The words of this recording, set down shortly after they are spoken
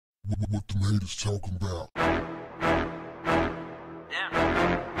What the haters talking about?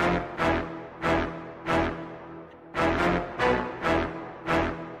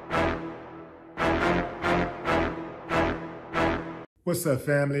 What's up,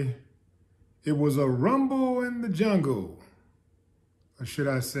 family? It was a rumble in the jungle, or should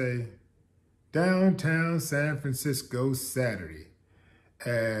I say, downtown San Francisco Saturday,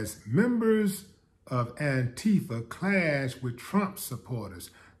 as members of Antifa clashed with Trump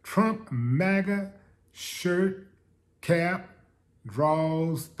supporters. Trump MAGA shirt, cap,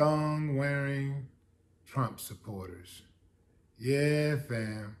 draws, thong wearing Trump supporters. Yeah,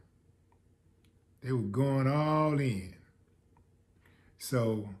 fam. They were going all in.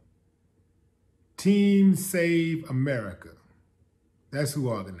 So, Team Save America, that's who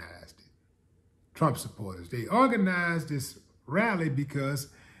organized it. Trump supporters. They organized this rally because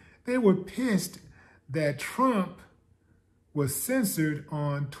they were pissed that Trump was censored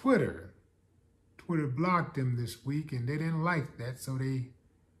on Twitter. Twitter blocked him this week, and they didn't like that, so they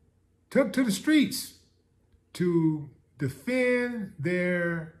took to the streets to defend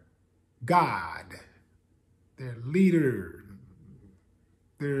their God, their leader,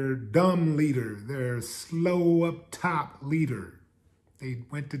 their dumb leader, their slow up top leader. They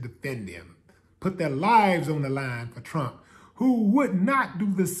went to defend him, put their lives on the line for Trump, who would not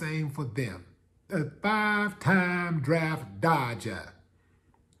do the same for them. A 5-time draft dodger.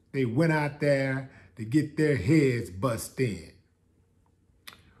 They went out there to get their heads bust in.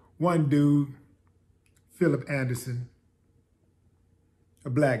 One dude, Philip Anderson, a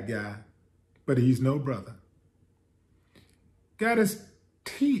black guy, but he's no brother, got his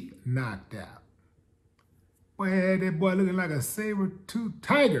teeth knocked out. Boy, had that boy looking like a saber-toothed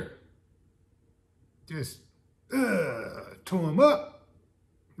tiger. Just tore him up,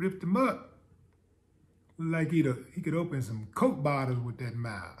 ripped him up. Like he could open some Coke bottles with that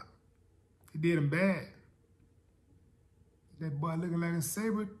mouth. He did him bad. That boy looking like a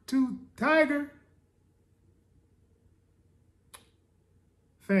saber-toothed tiger.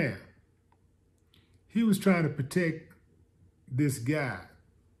 Fam, he was trying to protect this guy,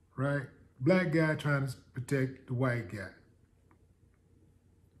 right? Black guy trying to protect the white guy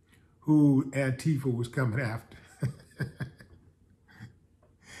who Antifa was coming after.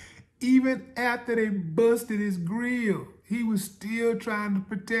 Even after they busted his grill, he was still trying to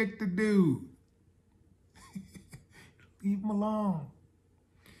protect the dude. Leave him alone.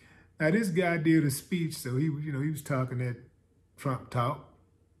 Now, this guy did a speech, so he was talking that Trump talk,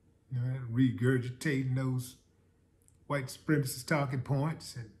 regurgitating those white supremacist talking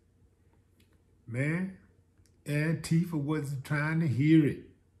points. And man, Antifa wasn't trying to hear it.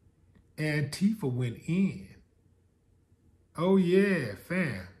 Antifa went in. Oh yeah,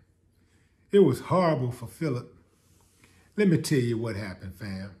 fam. It was horrible for Philip. Let me tell you what happened,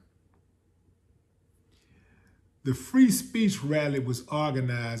 fam. The free speech rally was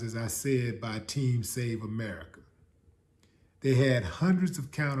organized, as I said, by Team Save America. They had hundreds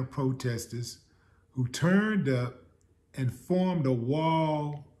of counter-protesters who turned up and formed a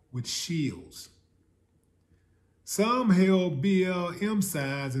wall with shields. Some held BLM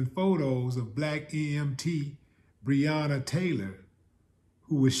signs and photos of Black EMT Breonna Taylor,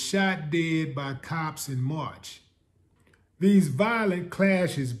 who was shot dead by cops in March. These violent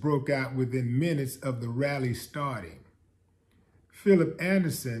clashes broke out within minutes of the rally starting. Philip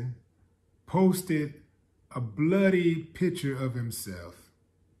Anderson posted a bloody picture of himself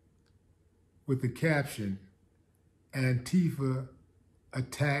with the caption, "Antifa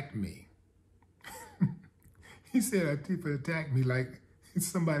attacked me." He said Antifa attacked me like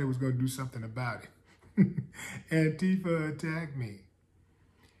somebody was going to do something about it. Antifa attacked me.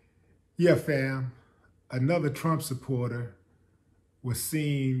 Yeah, fam, another Trump supporter was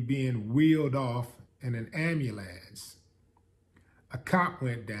seen being wheeled off in an ambulance. A cop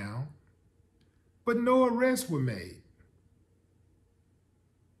went down, but no arrests were made.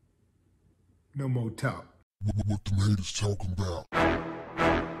 No more talk. What the haters talking about?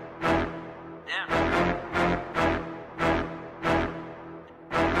 Yeah.